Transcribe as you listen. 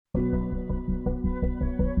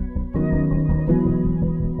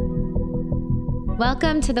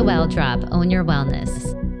Welcome to the Well Drop, Own Your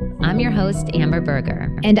Wellness. I'm your host, Amber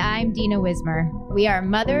Berger. And I'm Dina Wismer. We are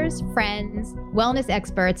mothers, friends, wellness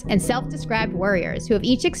experts, and self-described warriors who have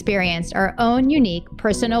each experienced our own unique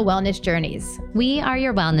personal wellness journeys. We are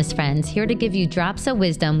your wellness friends, here to give you drops of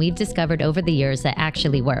wisdom we've discovered over the years that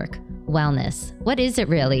actually work. Wellness. What is it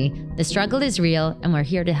really? The struggle is real, and we're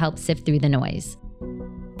here to help sift through the noise.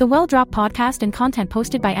 The Well Drop podcast and content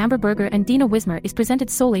posted by Amber Berger and Dina Wismer is presented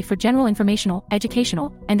solely for general informational,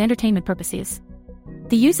 educational, and entertainment purposes.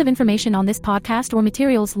 The use of information on this podcast or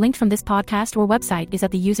materials linked from this podcast or website is at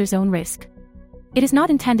the user's own risk. It is not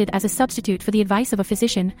intended as a substitute for the advice of a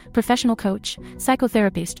physician, professional coach,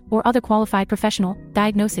 psychotherapist, or other qualified professional,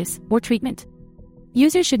 diagnosis, or treatment.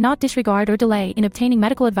 Users should not disregard or delay in obtaining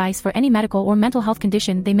medical advice for any medical or mental health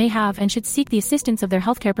condition they may have and should seek the assistance of their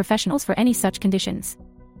healthcare professionals for any such conditions.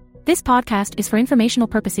 This podcast is for informational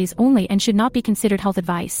purposes only and should not be considered health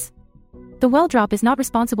advice. The Well Drop is not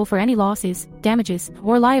responsible for any losses, damages,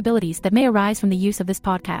 or liabilities that may arise from the use of this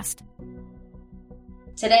podcast.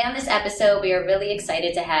 Today on this episode, we are really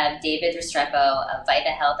excited to have David Restrepo of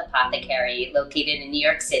Vitahealth Apothecary located in New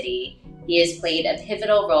York City. He has played a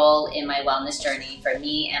pivotal role in my wellness journey for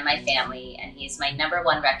me and my family, and he is my number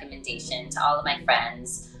one recommendation to all of my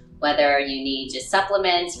friends, whether you need just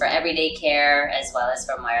supplements for everyday care as well as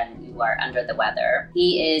from when you are under the weather.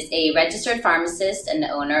 He is a registered pharmacist and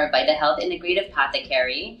the owner of Vitahealth Integrative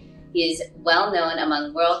Apothecary. He is well known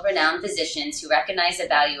among world-renowned physicians who recognize the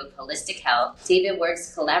value of holistic health. David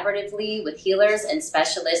works collaboratively with healers and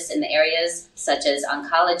specialists in the areas such as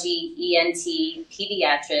oncology, ENT,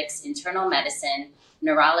 pediatrics, internal medicine,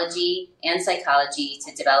 neurology, and psychology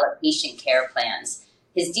to develop patient care plans.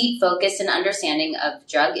 His deep focus and understanding of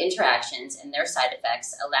drug interactions and their side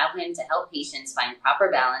effects allow him to help patients find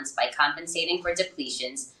proper balance by compensating for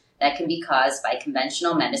depletions that can be caused by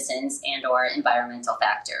conventional medicines and/or environmental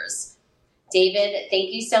factors. David,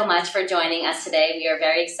 thank you so much for joining us today. We are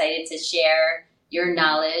very excited to share your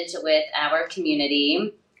knowledge with our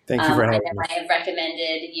community. Thank you for having me. I have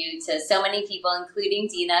recommended you to so many people, including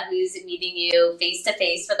Dina, who's meeting you face to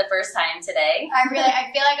face for the first time today. I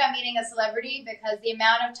feel like I'm meeting a celebrity because the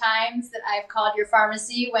amount of times that I've called your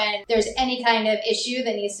pharmacy when there's any kind of issue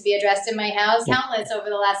that needs to be addressed in my house, countless over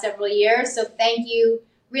the last several years. So thank you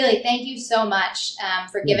so much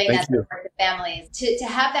for giving that support to families. To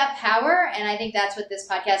have that power, and I think that's what this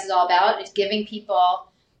podcast is all about, is giving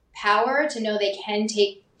people power to know they can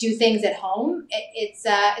do things at home. It's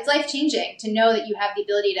life-changing to know that you have the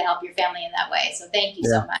ability to help your family in that way. So thank you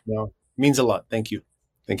so much. No, it means a lot. Thank you.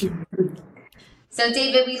 Thank you. So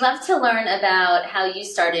David, we'd love to learn about how you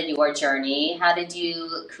started your journey. How did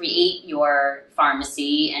you create your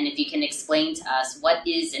pharmacy? And if you can explain to us, what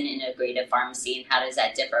is an integrative pharmacy and how does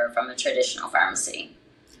that differ from a traditional pharmacy?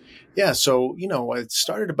 Yeah, so, it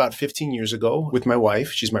started about 15 years ago with my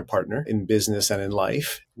wife. She's my partner in business and in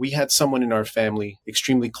life. We had someone in our family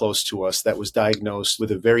extremely close to us that was diagnosed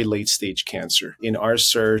with a very late stage cancer. In our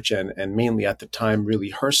search, and mainly at the time,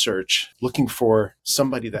 really her search, looking for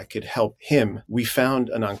somebody that could help him, we found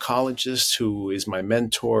an oncologist who is my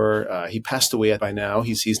mentor. He passed away by now.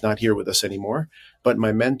 He's not here with us anymore. But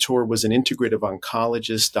my mentor was an integrative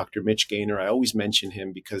oncologist, Dr. Mitch Gaynor. I always mention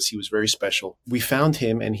him because he was very special. We found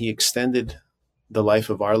him and he extended the life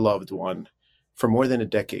of our loved one for more than a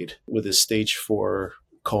decade with a stage 4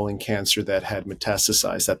 colon cancer that had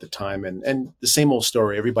metastasized at the time. And the same old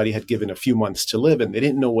story, everybody had given a few months to live and they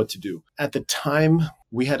didn't know what to do. At the time,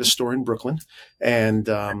 we had a store in Brooklyn and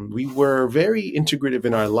we were very integrative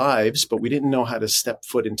in our lives, but we didn't know how to step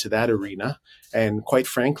foot into that arena. And quite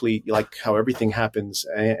frankly, like how everything happens,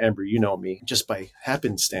 Amber, you know me, just by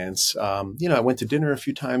happenstance. I went to dinner a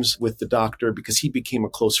few times with the doctor because he became a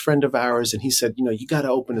close friend of ours. And he said, you got to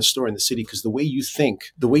open a store in the city because the way you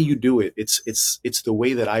think, the way you do it, it's the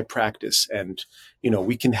way that I practice. And,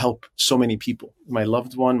 we can help so many people. My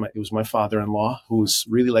loved one, it was my father-in-law, who was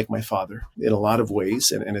really like my father in a lot of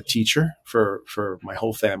ways and a teacher for my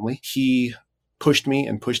whole family. He pushed me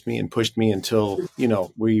and pushed me and pushed me until,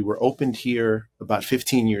 we were opened here about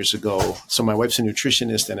 15 years ago. So my wife's a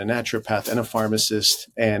nutritionist and a naturopath and a pharmacist,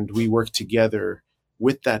 and we worked together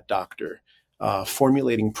with that doctor,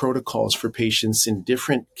 formulating protocols for patients in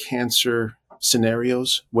different cancer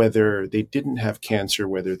scenarios, whether they didn't have cancer,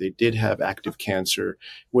 whether they did have active cancer,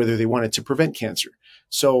 whether they wanted to prevent cancer.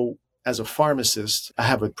 So as a pharmacist, I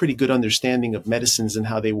have a pretty good understanding of medicines and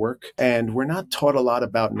how they work. And we're not taught a lot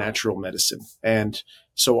about natural medicine. And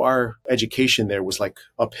so our education there was like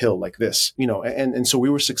uphill like this, and so we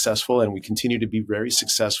were successful and we continue to be very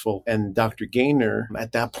successful. And Dr. Gaynor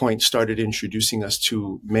at that point started introducing us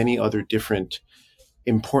to many other different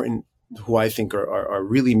important who I think are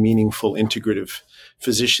really meaningful integrative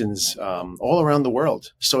physicians all around the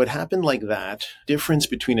world. So it happened like that. Difference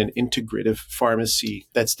between an integrative pharmacy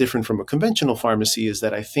that's different from a conventional pharmacy is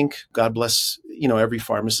that I think, God bless, every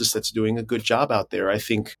pharmacist that's doing a good job out there. I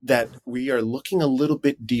think that we are looking a little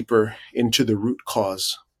bit deeper into the root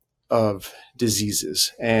cause of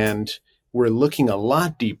diseases, and we're looking a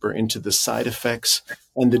lot deeper into the side effects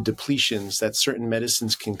and the depletions that certain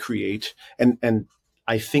medicines can create. And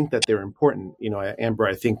I think that they're important. Amber,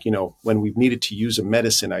 I think, when we've needed to use a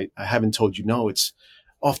medicine, I haven't told you, no, it's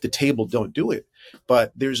off the table. Don't do it.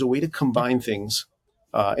 But there's a way to combine things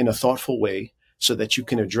in a thoughtful way so that you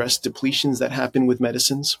can address depletions that happen with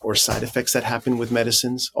medicines or side effects that happen with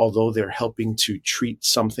medicines, although they're helping to treat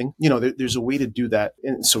something. There's a way to do that.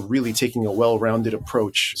 And so really taking a well-rounded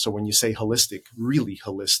approach. So when you say holistic, really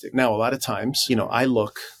holistic. Now, a lot of times, I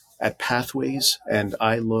look at pathways and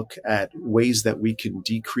I look at ways that we can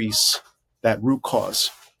decrease that root cause.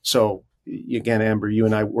 So again, Amber, you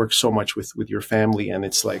and I work so much with your family, and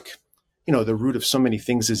it's like, the root of so many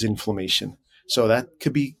things is inflammation. So that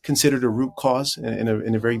could be considered a root cause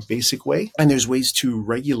in a very basic way. And there's ways to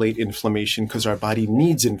regulate inflammation because our body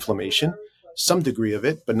needs inflammation, some degree of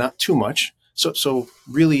it, but not too much. So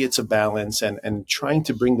really it's a balance and trying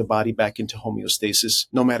to bring the body back into homeostasis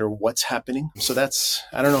no matter what's happening. So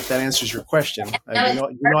I don't know if that answers your question.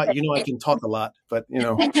 I can talk a lot, but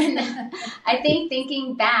I think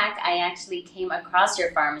thinking back, I actually came across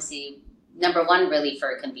your pharmacy. Number one, really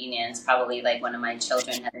for convenience, probably like one of my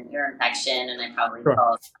children had an ear infection and I probably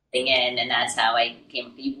called something in, and that's how I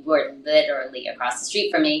came. You were literally across the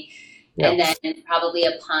street from me. Yeah. And then probably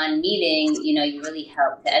upon meeting, you really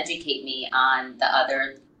helped to educate me on the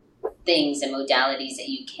other things and modalities that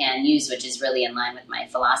you can use, which is really in line with my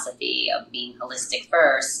philosophy of being holistic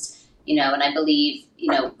first. And I believe,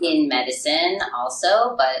 in medicine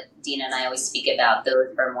also, but Dina and I always speak about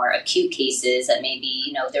those for more acute cases that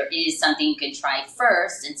maybe, there is something you can try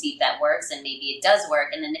first and see if that works, and maybe it does work.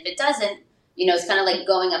 And then if it doesn't, it's kind of like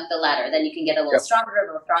going up the ladder. Then you can get a little stronger, a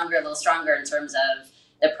little stronger in terms of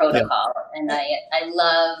the protocol. Yeah. And I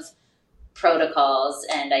love protocols,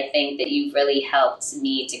 and I think that you've really helped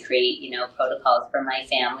me to create, protocols for my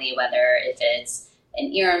family, whether if it's an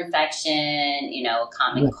ear infection, a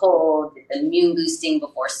common cold, immune boosting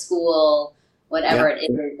before school, whatever it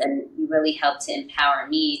is. And you really helped to empower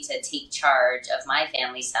me to take charge of my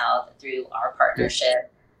family's health through our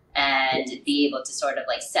partnership and be able to sort of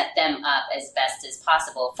like set them up as best as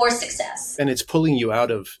possible for success. And it's pulling you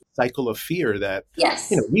out of cycle of fear that,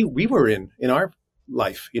 we were in our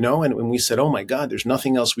life, and when we said, oh my God, there's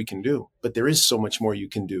nothing else we can do, but there is so much more you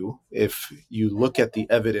can do. If you look at the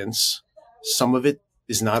evidence, some of it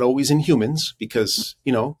is not always in humans because,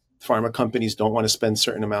 pharma companies don't want to spend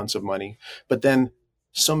certain amounts of money. But then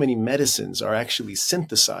so many medicines are actually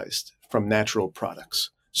synthesized from natural products.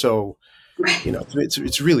 So,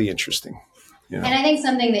 it's really interesting. And I think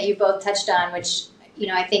something that you both touched on, which,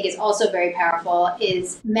 I think is also very powerful,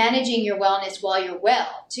 is managing your wellness while you're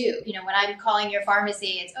well, too. When I'm calling your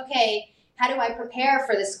pharmacy, it's okay. How do I prepare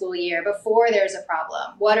for the school year before there's a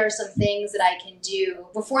problem? What are some things that I can do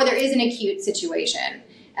before there is an acute situation?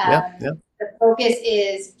 The focus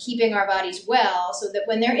is keeping our bodies well so that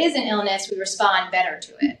when there is an illness, we respond better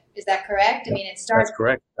to it. Is that correct? I mean, it starts. That's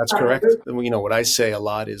correct. That's correct. What I say a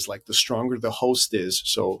lot is like the stronger the host is.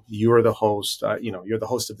 So you're the host, you're the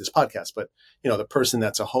host of this podcast, but the person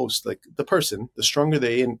that's a host, like the stronger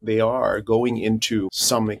they are going into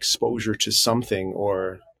some exposure to something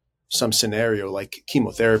or some scenario like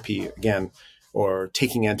chemotherapy again, or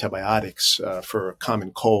taking antibiotics for a common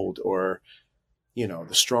cold, or,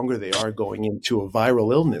 the stronger they are going into a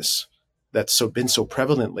viral illness that's been so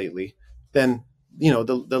prevalent lately, then,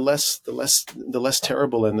 the less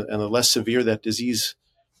terrible and the less severe that disease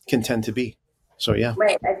can tend to be. So, yeah.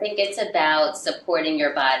 Right. I think it's about supporting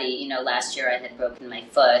your body. Last year I had broken my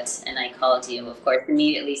foot and I called you, of course,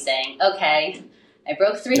 immediately saying, okay, I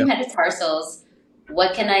broke 3 metatarsals.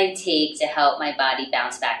 What can I take to help my body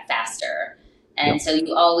bounce back faster? And so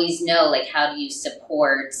you always know, like, how do you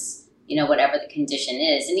support, whatever the condition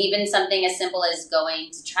is? And even something as simple as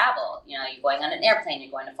going to travel, you're going on an airplane,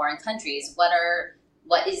 you're going to foreign countries.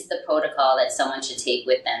 What is the protocol that someone should take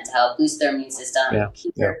with them to help boost their immune system,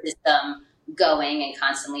 keep their system going and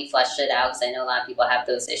constantly flush it out? Because I know a lot of people have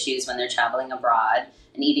those issues when they're traveling abroad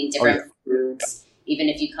and eating different foods. Even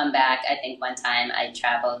if you come back, I think one time I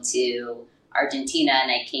traveled to Argentina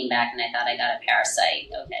and I came back and I thought I got a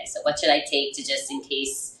parasite. Okay, so what should I take to just in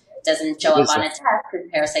case it doesn't show up on a test? Because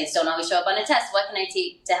parasites don't always show up on a test. What can I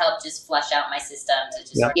take to help just flush out my system to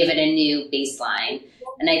just give it a new baseline?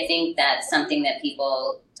 And I think that's something that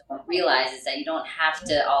people don't realize is that you don't have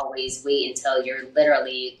to always wait until you're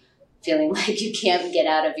literally feeling like you can't get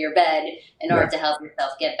out of your bed in order to help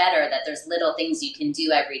yourself get better, that there's little things you can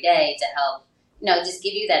do every day to help, just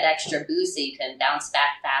give you that extra boost so you can bounce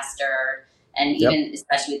back faster. And even,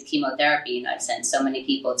 especially with chemotherapy, I've sent so many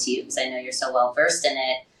people to you because I know you're so well versed in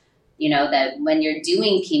it, that when you're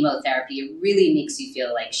doing chemotherapy, it really makes you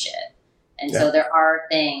feel like shit. And so there are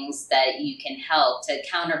things that you can help to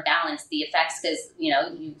counterbalance the effects because,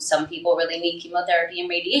 some people really need chemotherapy and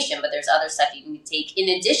radiation, but there's other stuff you can take in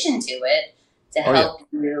addition to it to help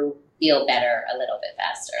you feel better a little bit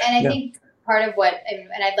faster. And I think part of what,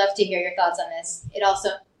 and I'd love to hear your thoughts on this,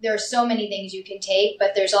 there are so many things you can take,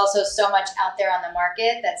 but there's also so much out there on the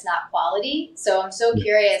market that's not quality. So I'm so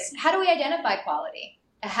curious, how do we identify quality?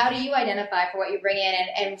 How do you identify for what you bring in?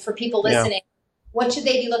 And for people listening, what should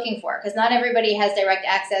they be looking for? Because not everybody has direct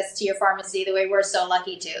access to your pharmacy the way we're so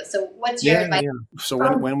lucky to. So what's your advice? So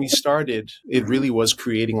when we started, it really was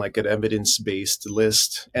creating like an evidence-based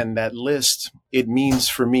list. And that list, it means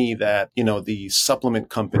for me that, the supplement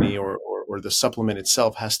company or the supplement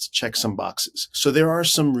itself has to check some boxes. So there are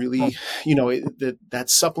some really, that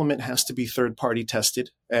supplement has to be third-party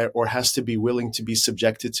tested or has to be willing to be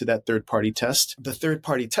subjected to that third-party test. The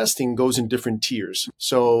third-party testing goes in different tiers.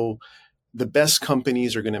 So the best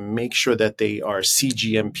companies are going to make sure that they are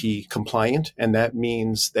CGMP compliant. And that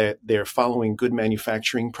means that they're following good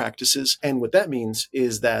manufacturing practices. And what that means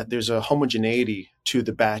is that there's a homogeneity to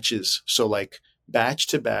the batches. So like batch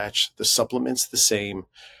to batch, the supplement's the same.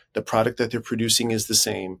 The product that they're producing is the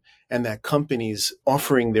same. And that companies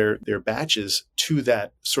offering their batches to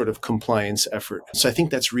that sort of compliance effort. So I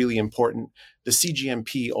think that's really important. The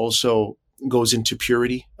CGMP also goes into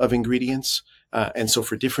purity of ingredients. And so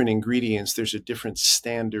for different ingredients, there's a different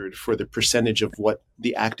standard for the percentage of what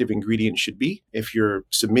the active ingredient should be. If you're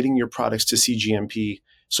submitting your products to CGMP,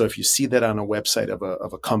 so if you see that on a website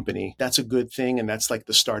of a company, that's a good thing. And that's like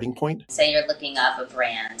the starting point. Say you're looking up a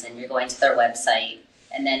brand and you're going to their website.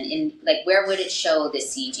 And then where would it show the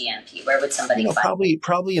CGMP? Where would somebody find it?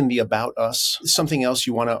 Probably in the About Us. Something else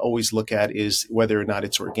you want to always look at is whether or not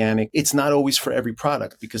it's organic. It's not always for every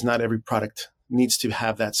product because not every product needs to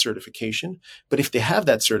have that certification. But if they have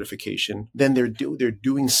that certification, then they're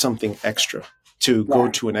doing something extra to go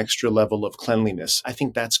to an extra level of cleanliness. I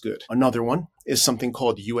think that's good. Another one is something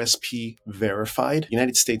called USP verified.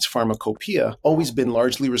 United States Pharmacopoeia always been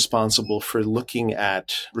largely responsible for looking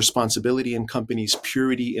at responsibility in companies'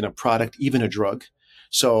 purity in a product, even a drug.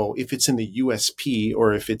 So if it's in the USP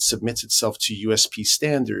or if it submits itself to USP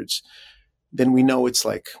standards, then we know it's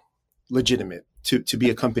like legitimate to be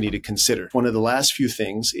a company to consider. One of the last few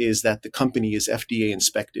things is that the company is FDA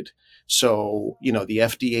inspected. So, the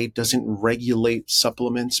FDA doesn't regulate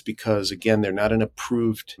supplements because, again, they're not an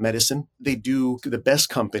approved medicine. The best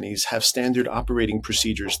companies have standard operating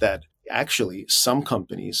procedures that actually some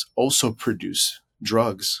companies also produce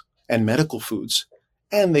drugs and medical foods.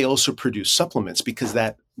 And they also produce supplements because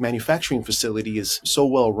that manufacturing facility is so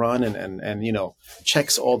well run and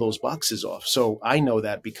checks all those boxes off. So I know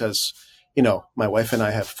that because my wife and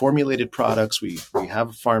I have formulated products. We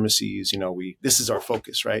have pharmacies, this is our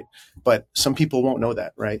focus, right? But some people won't know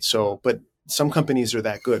that, right? So, but some companies are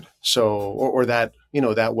that good. So, or that,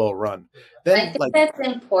 that well run. Then, I think that's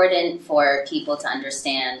important for people to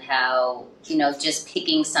understand how, just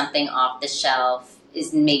picking something off the shelf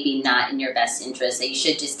is maybe not in your best interest. That you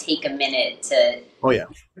should just take a minute to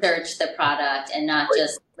search the product and not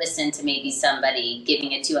just listen to maybe somebody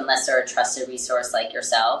giving it to you unless they're a trusted resource like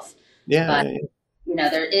yourself. But,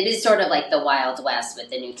 it is sort of like the Wild West with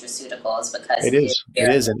the nutraceuticals because it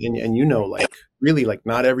is. And really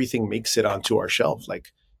not everything makes it onto our shelf.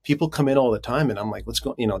 Like people come in all the time and I'm like, what's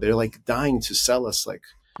going, they're like dying to sell us. Like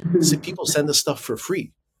people send us stuff for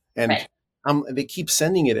free and they keep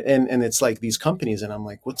sending it. And it's like these companies and I'm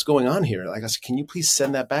like, what's going on here? Like I said, can you please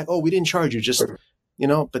send that back? Oh, we didn't charge you just,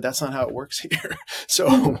 but that's not how it works here.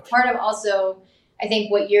 So part of also, I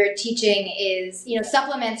think what you're teaching is,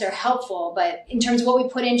 supplements are helpful, but in terms of what we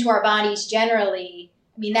put into our bodies generally,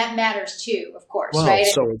 that matters too, of course, right?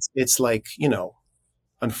 So it's like,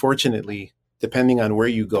 unfortunately, depending on where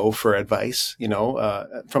you go for advice,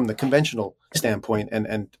 from the conventional standpoint,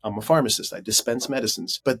 and I'm a pharmacist, I dispense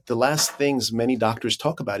medicines. But the last things many doctors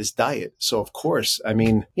talk about is diet. So of course,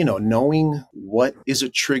 knowing what is a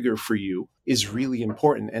trigger for you is really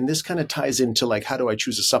important. And this kind of ties into like, how do I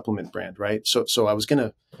choose a supplement brand, right? So I was going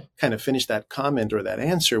to kind of finish that comment or that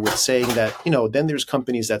answer with saying that, then there's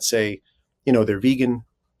companies that say, they're vegan,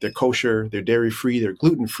 they're kosher, they're dairy-free, they're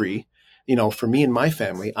gluten-free. For me and my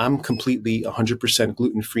family, I'm completely 100%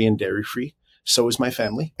 gluten-free and dairy-free. So is my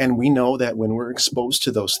family. And we know that when we're exposed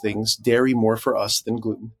to those things, dairy more for us than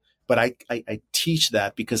gluten. But I teach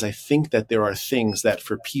that because I think that there are things that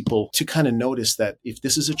for people to kind of notice that if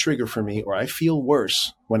this is a trigger for me, or I feel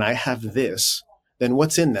worse when I have this, then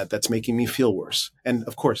what's in that that's making me feel worse? And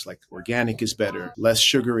of course, like organic is better, less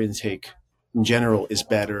sugar intake in general is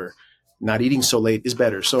better, not eating so late is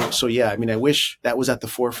better. So yeah, I mean, I wish that was at the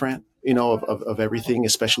forefront, of everything,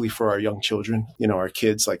 especially for our young children, our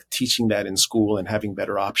kids, like teaching that in school and having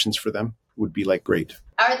better options for them would be like great.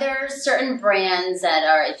 Are there certain brands that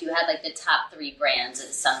are, if you had like the top 3 brands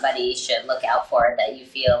that somebody should look out for that you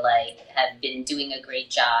feel like have been doing a great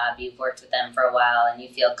job, you've worked with them for a while, and you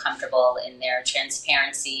feel comfortable in their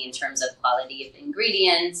transparency in terms of quality of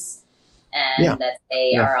ingredients, and that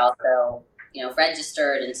they are also,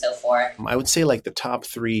 registered and so forth? I would say like the top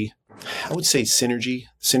 3, I would say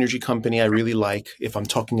Synergy company I really like if I'm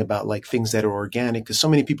talking about like things that are organic, because so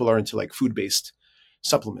many people are into like food-based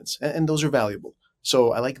supplements, and those are valuable.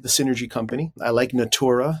 So I like the Synergy company. I like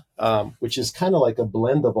Natura, which is kind of like a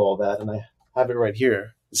blend of all that. And I have it right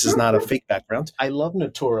here. This is not a fake background. I love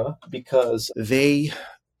Natura because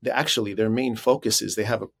their main focus is they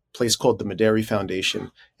have a place called the Mederi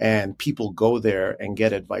Foundation, and people go there and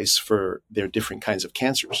get advice for their different kinds of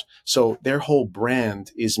cancers. So their whole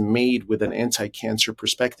brand is made with an anti-cancer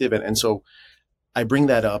perspective. And so I bring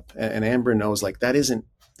that up, and Amber knows like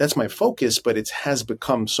that's my focus, but it has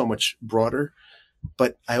become so much broader.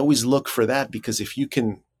 But I always look for that, because if you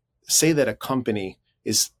can say that a company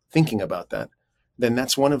is thinking about that, then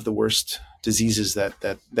that's one of the worst diseases that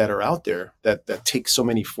are out there that take so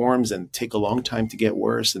many forms and take a long time to get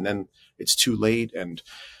worse. And then it's too late. And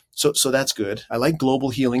so that's good. I like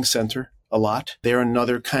Global Healing Center a lot. They're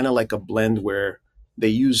another kind of like a blend where they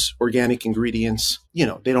use organic ingredients. They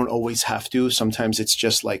don't always have to. Sometimes it's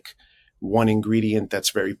just like one ingredient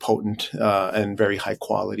that's very potent and very high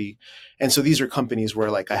quality. And so these are companies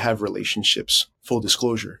where like I have relationships, full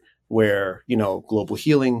disclosure, where, Global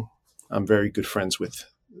Healing, I'm very good friends with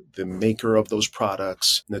the maker of those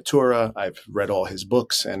products. Natura, I've read all his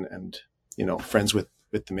books and friends with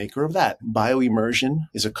the maker of that. Bioimmersion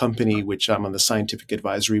is a company which I'm on the scientific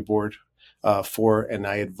advisory board for, and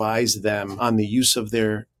I advise them on the use of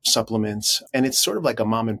their supplements. And it's sort of like a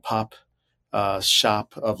mom and pop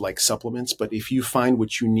shop of like supplements. But if you find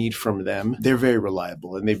what you need from them, they're very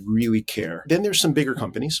reliable and they really care. Then there's some bigger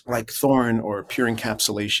companies like Thorne or Pure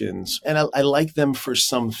Encapsulations. And I like them for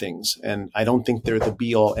some things. And I don't think they're the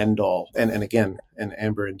be all end all. And again, and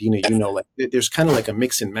Amber and Dina, like there's kind of like a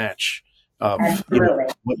mix and match of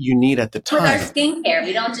what you need at the time. With our skincare,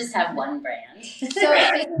 we don't just have one brand. So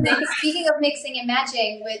speaking of mixing and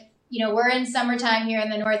matching, with we're in summertime here in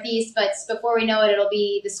the Northeast, but before we know it, it'll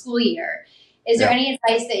be the school year. Is there any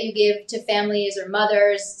advice that you give to families or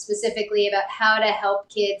mothers specifically about how to help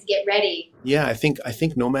kids get ready? Yeah, I think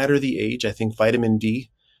no matter the age, I think vitamin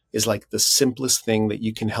D is like the simplest thing that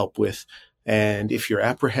you can help with. And if you're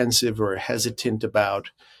apprehensive or hesitant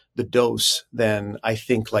about the dose, then I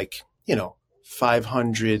think like,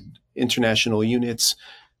 500 international units.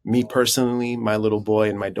 Me personally, my little boy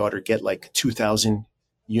and my daughter get like 2,000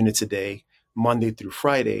 units a day, Monday through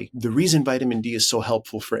Friday. The reason vitamin D is so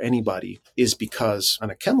helpful for anybody is because on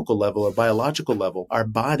a chemical level, a biological level, our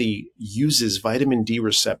body uses vitamin D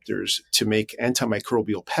receptors to make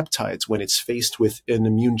antimicrobial peptides when it's faced with an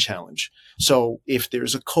immune challenge. So if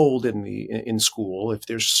there's a cold in school, if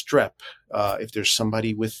there's strep, if there's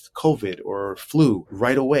somebody with COVID or flu,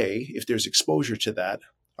 right away, if there's exposure to that,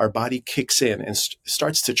 our body kicks in and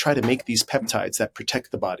starts to try to make these peptides that protect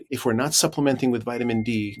the body. If we're not supplementing with vitamin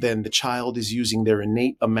D, then the child is using their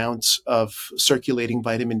innate amounts of circulating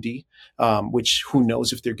vitamin D, which who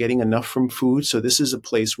knows if they're getting enough from food. So this is a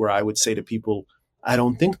place where I would say to people, I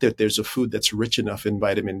don't think that there's a food that's rich enough in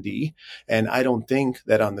vitamin D. And I don't think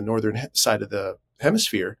that on the northern side of the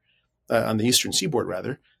hemisphere, on the eastern seaboard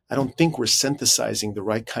rather, I don't think we're synthesizing the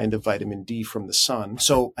right kind of vitamin D from the sun.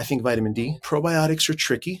 So I think vitamin D. Probiotics are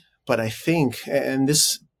tricky, but I think, and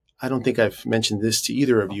this, I don't think I've mentioned this to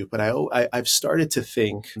either of you, but I've started to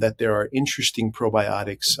think that there are interesting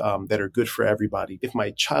probiotics that are good for everybody. If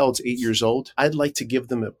my child's 8 years old, I'd like to give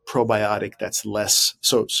them a probiotic that's less.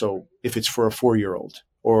 So if it's for a 4-year-old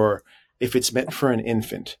or if it's meant for an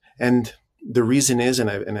infant. And the reason is, and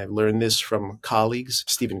I've learned this from colleagues,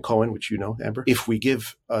 Stephen Cohen, which you know, Amber, if we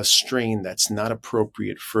give a strain that's not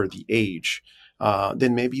appropriate for the age,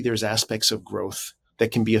 then maybe there's aspects of growth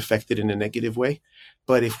that can be affected in a negative way.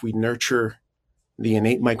 But if we nurture the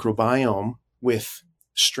innate microbiome with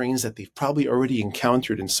strains that they've probably already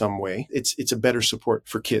encountered in some way. It's a better support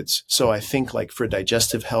for kids. So I think like for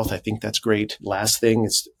digestive health, I think that's great. Last thing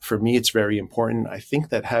is, for me, it's very important. I think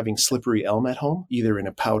that having slippery elm at home, either in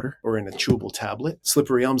a powder or in a chewable tablet,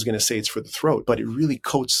 slippery elm is going to say it's for the throat, but it really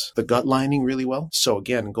coats the gut lining really well. So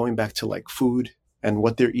again, going back to like food and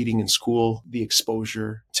what they're eating in school, the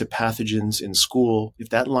exposure to pathogens in school, if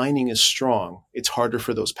that lining is strong, it's harder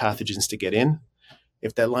for those pathogens to get in.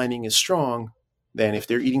 If that lining is strong, then if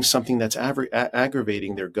they're eating something that's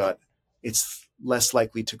aggravating their gut, it's less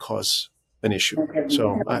likely to cause an issue.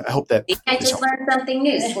 So I hope that I just learned something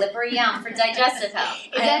new. Slippery elm for digestive health.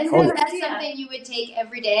 Is that something you would take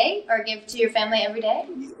every day or give to your family every day?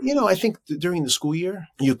 I think during the school year,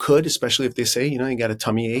 you could, especially if they say, you got a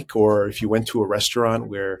tummy ache, or if you went to a restaurant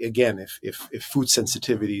where, again, if food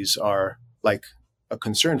sensitivities are like a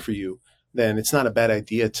concern for you, then it's not a bad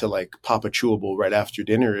idea to like pop a chewable right after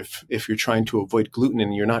dinner if you're trying to avoid gluten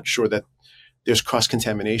and you're not sure that there's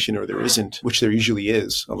cross-contamination or there isn't, which there usually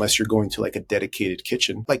is, unless you're going to like a dedicated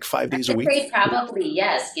kitchen, like 5 days a week. Probably,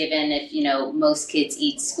 yes, given if, most kids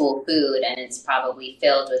eat school food and it's probably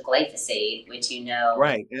filled with glyphosate, which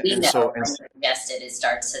right. we know when ingested, it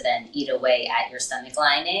starts to then eat away at your stomach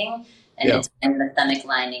lining. And it's when the stomach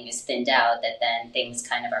lining is thinned out that then things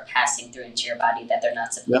kind of are passing through into your body that they're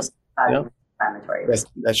not supposed to.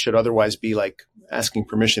 That should otherwise be like asking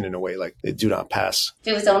permission in a way, like they do not pass. If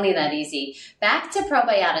it was only that easy. Back to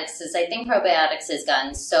probiotics, because I think probiotics has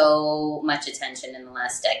gotten so much attention in the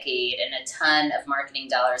last decade and a ton of marketing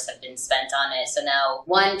dollars have been spent on it. So now,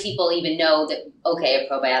 people even know that, okay,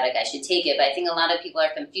 a probiotic, I should take it. But I think a lot of people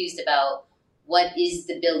are confused about what is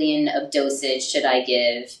the billion of dosage should I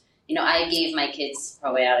give? I gave my kids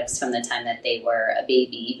probiotics from the time that they were a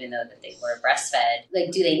baby, even though that they were breastfed.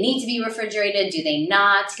 Like, do they need to be refrigerated? Do they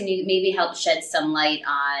not? Can you maybe help shed some light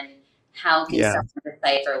on how can someone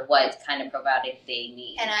decipher what kind of probiotic they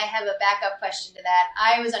need? And I have a backup question to that.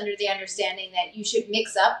 I was under the understanding that you should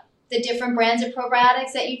mix up the different brands of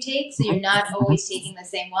probiotics that you take, so you're not always taking the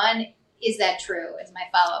same one. Is that true? Is my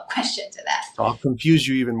follow-up question to that. I'll confuse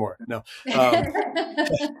you even more. No.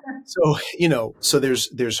 So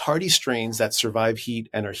there's hardy strains that survive heat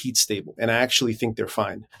and are heat stable. And I actually think they're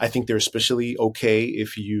fine. I think they're especially okay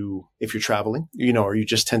if you're traveling, or you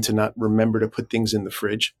just tend to not remember to put things in the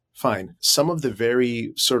fridge. Fine. Some of the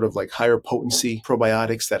very sort of like higher potency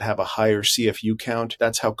probiotics that have a higher CFU count,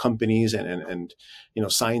 that's how companies and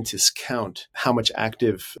scientists count how much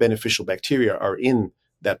active beneficial bacteria are in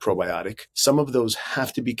that probiotic. Some of those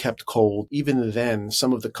have to be kept cold. Even then,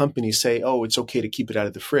 some of the companies say, oh, it's okay to keep it out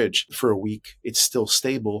of the fridge for a week. It's still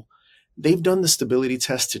stable. They've done the stability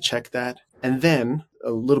test to check that. And then,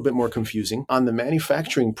 a little bit more confusing, on the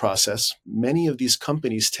manufacturing process, many of these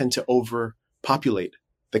companies tend to overpopulate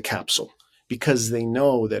the capsule because they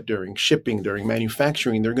know that during shipping, during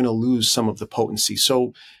manufacturing, they're going to lose some of the potency.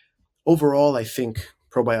 So overall, I think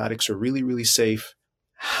probiotics are really, really safe.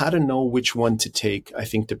 How to know which one to take, I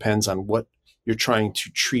think, depends on what you're trying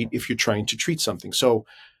to treat, if you're trying to treat something. So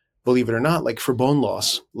believe it or not, like for bone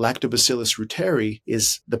loss, Lactobacillus reuteri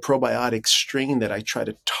is the probiotic strain that I try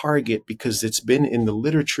to target because it's been in the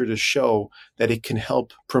literature to show that it can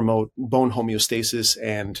help promote bone homeostasis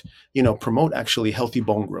and, promote actually healthy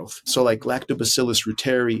bone growth. So like Lactobacillus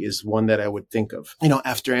reuteri is one that I would think of.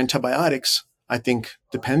 After antibiotics, I think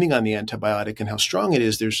depending on the antibiotic and how strong it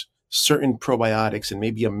is, there's certain probiotics and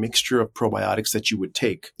maybe a mixture of probiotics that you would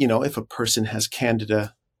take. If a person has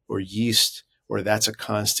candida or yeast, or that's a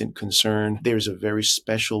constant concern, there's a very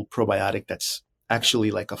special probiotic that's actually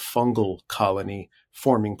like a fungal colony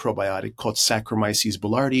forming probiotic called Saccharomyces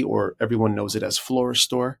boulardii, or everyone knows it as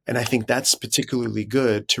Florastor. And I think that's particularly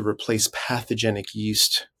good to replace pathogenic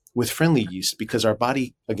yeast with friendly yeast because our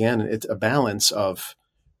body, again, it's a balance of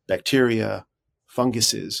bacteria,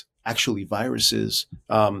 funguses, actually viruses,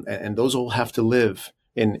 and those all have to live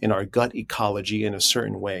in our gut ecology in a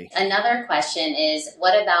certain way. Another question is,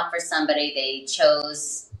 what about for somebody, they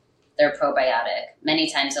chose their probiotic?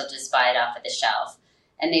 Many times they'll just buy it off of the shelf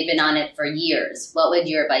and they've been on it for years. What would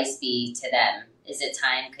your advice be to them? Is it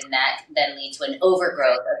time? Can that then lead to an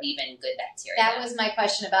overgrowth of even good bacteria? That was my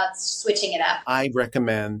question about switching it up. I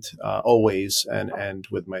recommend always, and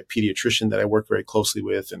with my pediatrician that I work very closely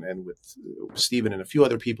with, and with Stephen and a few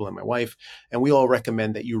other people and my wife, and we all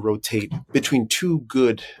recommend that you rotate between two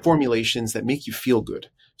good formulations that make you feel good.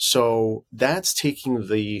 So that's taking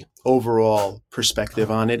the overall perspective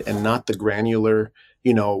on it and not the granular,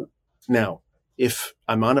 Now, if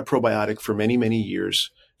I'm on a probiotic for many, many years,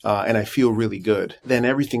 and I feel really good, then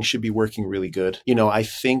everything should be working really good. I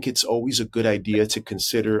think it's always a good idea to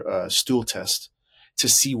consider a stool test to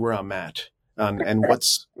see where I'm at. and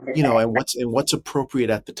what's appropriate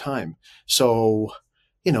at the time. So,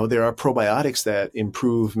 there are probiotics that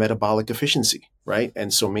improve metabolic efficiency, right?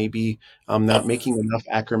 And so maybe I'm not making enough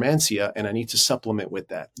Akkermansia and I need to supplement with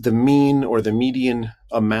that. The mean or the median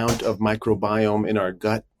amount of microbiome in our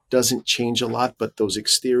gut doesn't change a lot, but those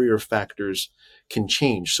exterior factors can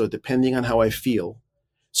change. So depending on how I feel,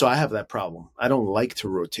 so I have that problem. I don't like to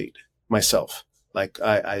rotate myself. Like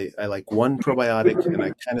I like one probiotic and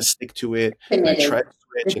I kind of stick to it and I try to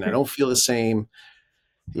switch and I don't feel the same,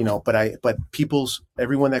 but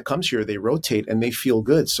everyone that comes here, they rotate and they feel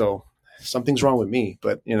good. So something's wrong with me,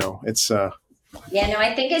 but it's, Yeah, no,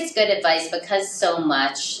 I think it's good advice because so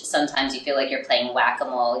much, sometimes you feel like you're playing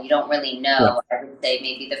whack-a-mole. You don't really know. I would say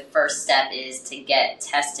maybe the first step is to get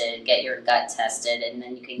your gut tested, and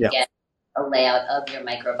then you can get a layout of your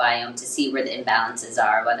microbiome to see where the imbalances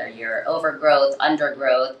are, whether you're overgrowth,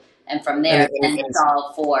 undergrowth, and from there, then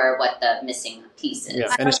solve for what the missing piece is.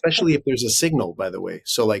 Yeah, and especially if there's a signal, by the way.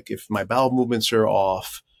 So like if my bowel movements are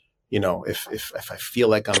off, if I feel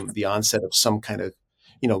like I'm the onset of some kind of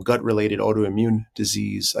gut-related autoimmune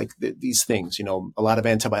disease, like these things, a lot of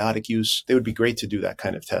antibiotic use, they would be great to do that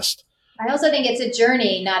kind of test. I also think it's a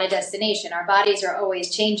journey, not a destination. Our bodies are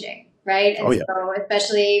always changing, right? And so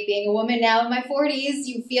especially being a woman now in my 40s,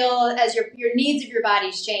 you feel as your needs of your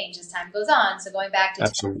bodies change as time goes on. So going back to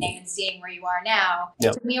testing and seeing where you are now,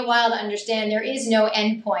 it took me a while to understand there is no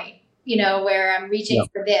end point, where I'm reaching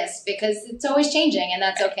for this, because it's always changing and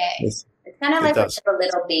that's okay. It's kind of like a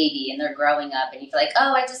little baby and they're growing up and you feel like,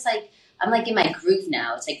 oh, I'm like in my groove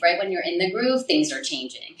now. It's like right when you're in the groove, things are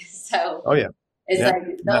changing. So it's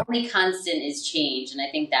like the only constant is change. And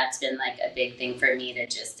I think that's been like a big thing for me to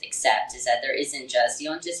just accept, is that there isn't you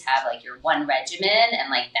don't just have like your one regimen and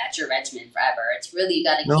like that's your regimen forever. It's really, you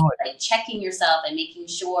got to keep like checking yourself and making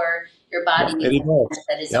sure your body is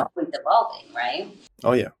always evolving, right?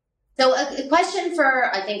 Oh, yeah. So a question for,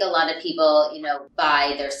 I think a lot of people,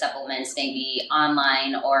 buy their supplements maybe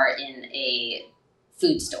online or in a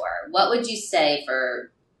food store. What would you say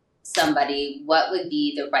for somebody, what would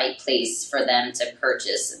be the right place for them to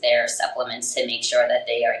purchase their supplements to make sure that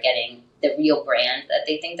they are getting the real brand that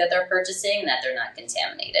they think that they're purchasing and that they're not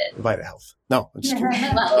contaminated? Vitahealth. No, I'm just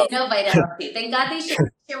kidding. Well, no Vitahealth too. Thank God they ship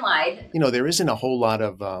nationwide. There isn't a whole lot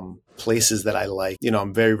of places that I like.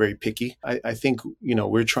 I'm very, very picky. I think,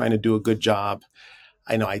 we're trying to do a good job.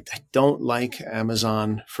 I know I don't like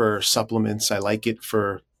Amazon for supplements. I like it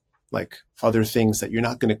for like other things that you're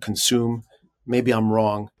not going to consume. Maybe I'm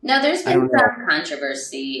wrong. No, there's been some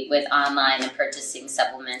controversy with online and purchasing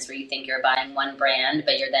supplements where you think you're buying one brand,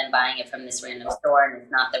 but you're then buying it from this random store and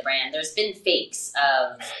it's not the brand. There's been fakes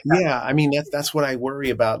of. Yeah, I mean that's what I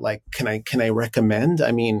worry about. Like, can I recommend?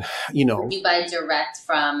 I mean, Would you buy direct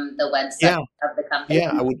from the website of the company?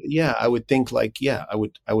 Yeah, I would. Yeah, I would think I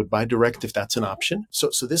would buy direct if that's an option.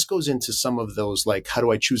 So this goes into some of those, like, how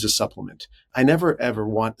do I choose a supplement? I never ever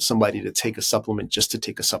want somebody to take a supplement just to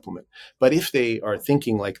take a supplement. But if they are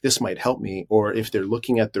thinking like this might help me, or if they're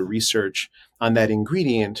looking at the research on that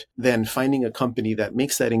ingredient, then finding a company that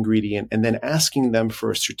makes that ingredient and then asking them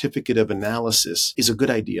for a certificate of analysis is a good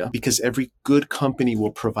idea, because every good company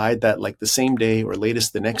will provide that like the same day or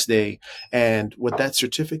latest the next day. And what that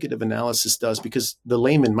certificate of analysis does, because the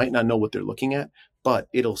layman might not know what they're looking at, but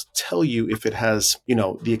it'll tell you if it has,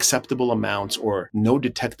 the acceptable amount or no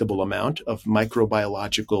detectable amount of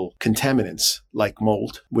microbiological contaminants like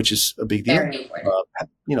mold, which is a big deal. Very important.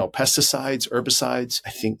 Pesticides, herbicides.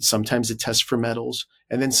 I think sometimes it tests for metals.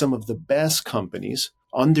 And then some of the best companies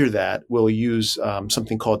under that will use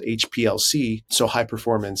something called HPLC, so high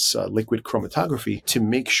performance liquid chromatography, to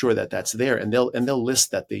make sure that that's there. And they'll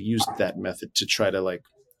list that they used that method to try to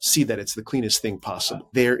see that it's the cleanest thing possible.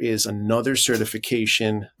 There is another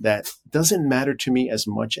certification that doesn't matter to me as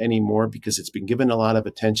much anymore because it's been given a lot of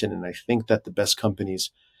attention. And I think that the best companies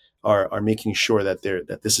are making sure that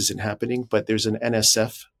this isn't happening. But there's an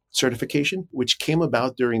NSF certification, which came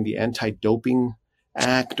about during the Anti-Doping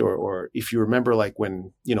Act, or if you remember, like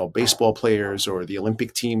when, baseball players or the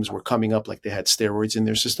Olympic teams were coming up, like they had steroids in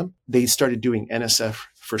their system, they started doing NSF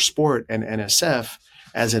for sport and NSF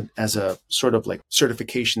as a sort of like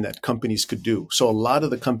certification that companies could do. So a lot of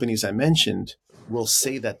the companies I mentioned will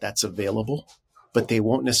say that that's available, but they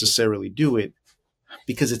won't necessarily do it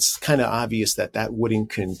because it's kind of obvious that wouldn't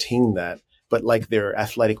contain that. But like their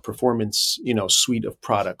athletic performance, suite of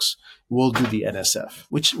products will do the NSF,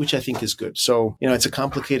 which I think is good. So, it's a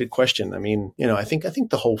complicated question. I mean, I think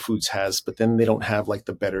the Whole Foods has, but then they don't have like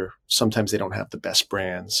sometimes they don't have the best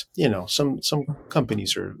brands. Some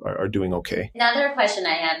companies are doing okay. Another question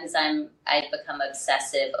I have is I've become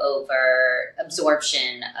obsessive over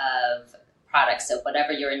absorption of products. So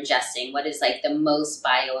whatever you're ingesting, what is like the most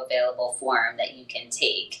bioavailable form that you can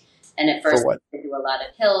take? And at first I do a lot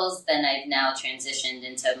of pills, then I've now transitioned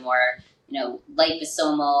into more,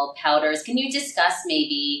 liposomal powders. Can you discuss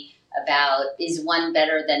maybe about, is one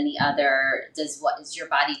better than the other? Does your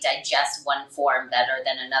body digest one form better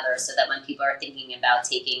than another, so that when people are thinking about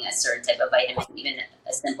taking a certain type of vitamin, even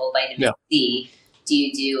a simple vitamin C, do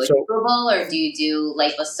you do a chewable or do you do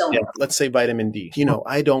liposomal? Yeah, let's say vitamin D.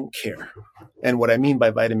 I don't care. And what I mean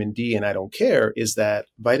by vitamin D and I don't care is that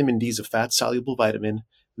vitamin D is a fat-soluble vitamin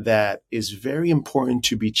that is very important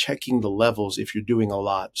to be checking the levels if you're doing a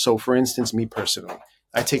lot. So for instance, me personally,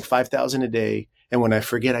 I take 5,000 a day. And when I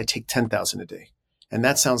forget, I take 10,000 a day. And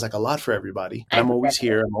that sounds like a lot for everybody. But I'm always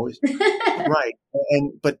here. I'm always right.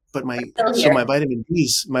 But my vitamin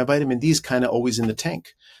D's kind of always in the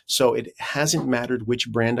tank. So it hasn't mattered which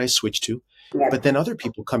brand I switch to. Yeah. But then other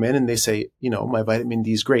people come in and they say, my vitamin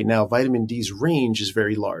D is great. Now, vitamin D's range is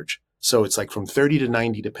very large. So it's like from 30 to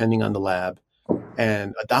 90, depending on the lab.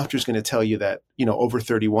 And a doctor's going to tell you that, over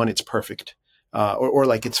 31, it's perfect, or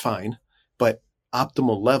like it's fine. But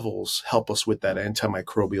optimal levels help us with that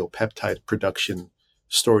antimicrobial peptide production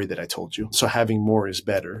story that I told you. So having more is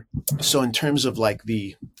better. So in terms of like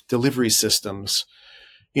the delivery systems,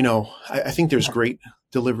 I think there's great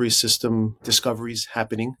delivery system discoveries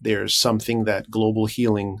happening. There's something that Global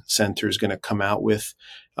Healing Center is going to come out with,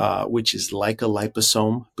 which is like a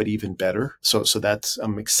liposome, but even better. So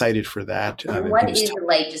I'm excited for that. What is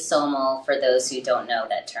liposomal for those who don't know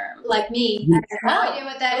that term? Like me. I have no idea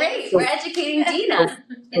what that is. We're educating Dina.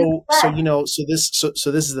 So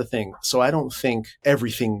this is the thing. So I don't think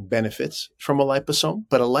everything benefits from a liposome,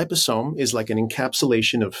 but a liposome is like an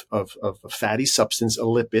encapsulation of a fatty substance, a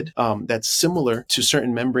lipid, that's similar to certain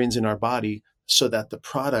membranes in our body, so that the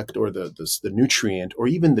product or the nutrient or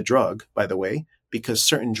even the drug, by the way, because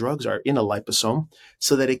certain drugs are in a liposome,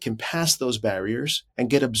 so that it can pass those barriers and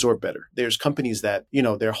get absorbed better. There's companies that,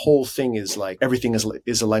 their whole thing is like everything is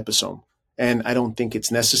a liposome. And I don't think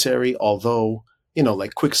it's necessary, although,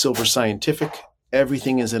 like Quicksilver Scientific,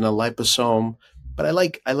 everything is in a liposome. But I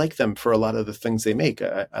like them for a lot of the things they make.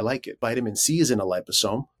 I like it. Vitamin C is in a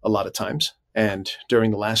liposome a lot of times. And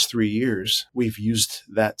during the last 3 years, we've used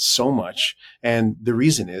that so much. And the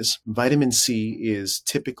reason is vitamin C is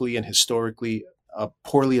typically and historically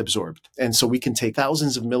poorly absorbed. And so we can take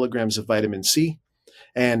thousands of milligrams of vitamin C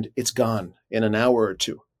and it's gone in an hour or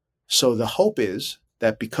two. So the hope is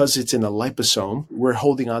that because it's in a liposome, we're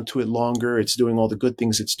holding on to it longer. It's doing all the good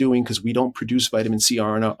things it's doing because we don't produce vitamin C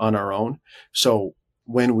on our own. So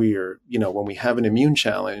when we have an immune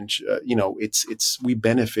challenge, we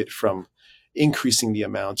benefit from increasing the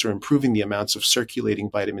amounts or improving the amounts of circulating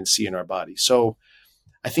vitamin C in our body. So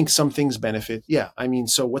I think some things benefit. Yeah.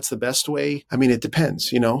 So what's the best way? It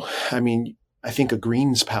depends, I think a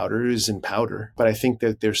greens powder is in powder, but I think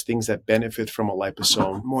that there's things that benefit from a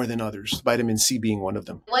liposome more than others, vitamin C being one of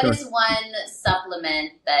them. What is one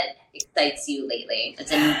supplement that excites you lately?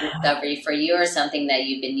 It's a new discovery for you or something that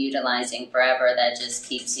you've been utilizing forever that just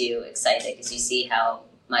keeps you excited because you see how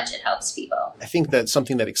much it helps people? I think that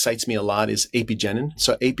something that excites me a lot is apigenin.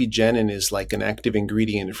 So apigenin is like an active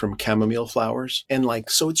ingredient from chamomile flowers. And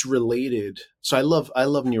so it's related. So I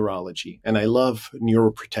love neurology and I love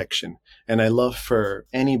neuroprotection and I love for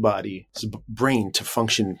anybody's brain to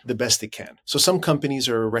function the best it can. So some companies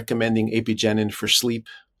are recommending apigenin for sleep.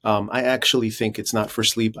 I actually think it's not for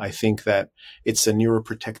sleep. I think that it's a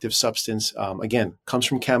neuroprotective substance. Again, comes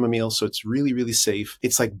from chamomile, so it's really, really safe.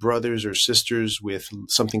 It's like brothers or sisters with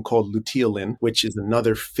something called luteolin, which is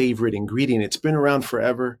another favorite ingredient. It's been around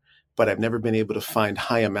forever, but I've never been able to find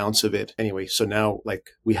high amounts of it. Anyway, so now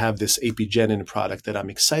we have this apigenin product that I'm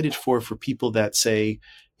excited for people that say,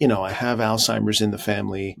 I have Alzheimer's in the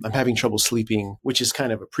family. I'm having trouble sleeping, which is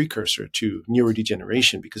kind of a precursor to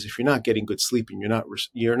neurodegeneration, because if you're not getting good sleep and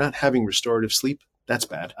you're not having restorative sleep, that's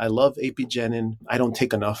bad. I love apigenin. I don't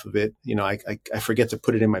take enough of it. I forget to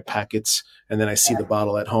put it in my packets, and then I see the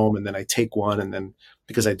bottle at home, and then I take one, and then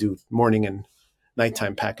because I do morning and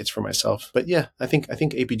nighttime packets for myself. But yeah, I think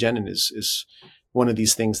apigenin is one of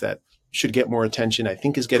these things that should get more attention. I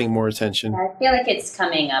think is getting more attention. I feel like it's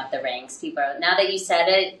coming up the ranks. Now that you said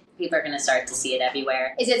it, people are going to start to see it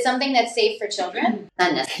everywhere. Is it something that's safe for children?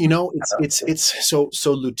 Not necessarily. It's so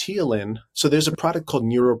luteolin. So there's a product called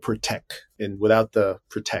Neuroprotect, and without the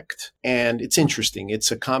protect. And it's interesting.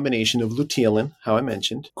 It's a combination of luteolin, how I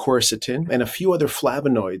mentioned, quercetin, and a few other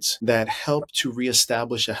flavonoids that help to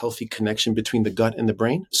reestablish a healthy connection between the gut and the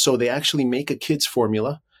brain. So they actually make a kid's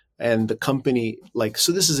formula. And the company,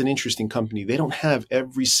 so this is an interesting company. They don't have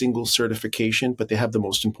every single certification, but they have the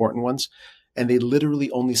most important ones. And they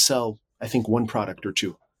literally only sell I think, one product or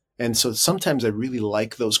two. And so sometimes I really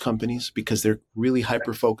like those companies because they're really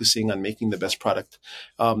hyper focusing on making the best product.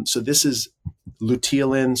 So this is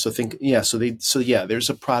luteolin. There's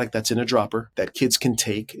a product that's in a dropper that kids can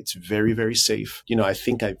take. It's very, very safe. I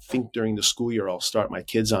think during the school year, I'll start my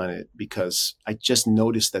kids on it because I just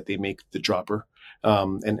noticed that they make the dropper.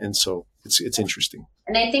 And so it's interesting.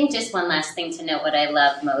 And I think just one last thing to note, what I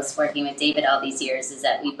love most working with David all these years is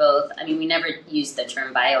that we both, we never use the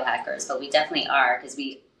term biohackers, but we definitely are, because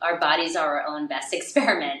our bodies are our own best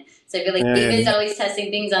experiment. So I feel like David's always testing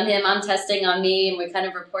things on him, I'm testing on me, and we're kind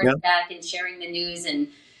of reporting back and sharing the news. And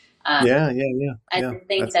I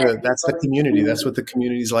think that's the community. That's what the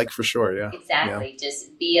community's like for sure. Yeah, exactly. Yeah.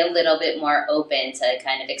 Just be a little bit more open to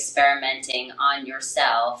kind of experimenting on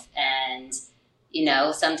yourself. And,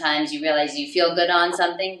 sometimes you realize you feel good on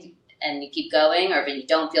something and you keep going, or if you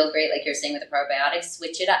don't feel great, like you're saying with the probiotics,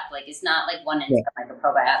 switch it up. Like, it's not like one and like a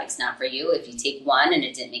probiotic's not for you. If you take one and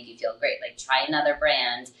it didn't make you feel great, like try another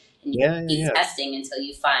brand and you keep testing until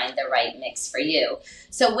you find the right mix for you.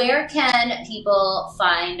 So where can people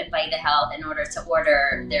find Vitahealth in order to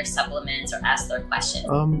order their supplements or ask their questions?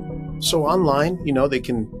 So online, they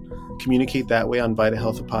can communicate that way on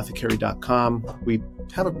vitahealthapothecary.com. We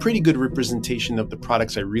have a pretty good representation of the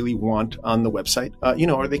products I really want on the website,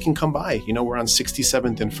 or they can come by. We're on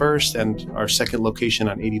 67th and 1st and our second location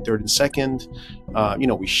on 83rd and 2nd.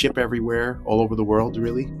 We ship everywhere, all over the world,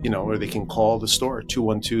 really, or they can call the store,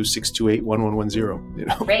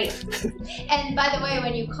 212-628-1110. Great. And by the way,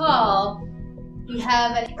 when you call,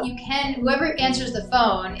 whoever answers the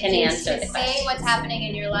phone can answer the question. Say what's happening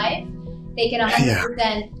in your life. They can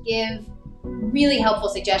 100% give really helpful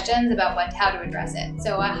suggestions about how to address it.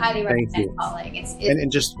 So I highly recommend calling.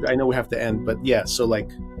 And just, I know we have to end, but so like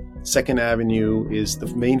 2nd Avenue is the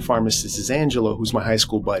main pharmacist is Angelo, who's my high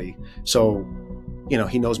school buddy. So,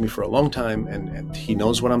 he knows me for a long time and he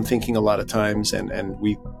knows what I'm thinking a lot of times. And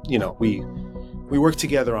we work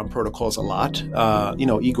together on protocols a lot.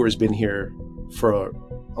 Igor's been here for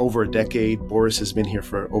over a decade. Boris has been here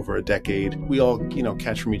for over a decade. We all,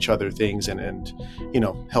 catch from each other things and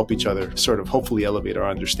help each other sort of hopefully elevate our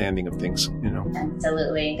understanding of things,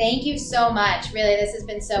 Absolutely. Thank you so much. Really, this has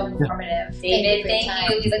been so informative. David, thank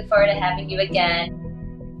you. We look forward to having you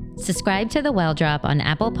again. Subscribe to The Well Drop on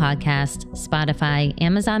Apple Podcasts, Spotify,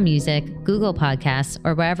 Amazon Music, Google Podcasts,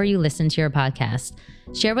 or wherever you listen to your podcast.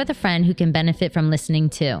 Share with a friend who can benefit from listening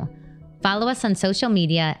too. Follow us on social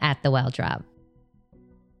media at The Well Drop.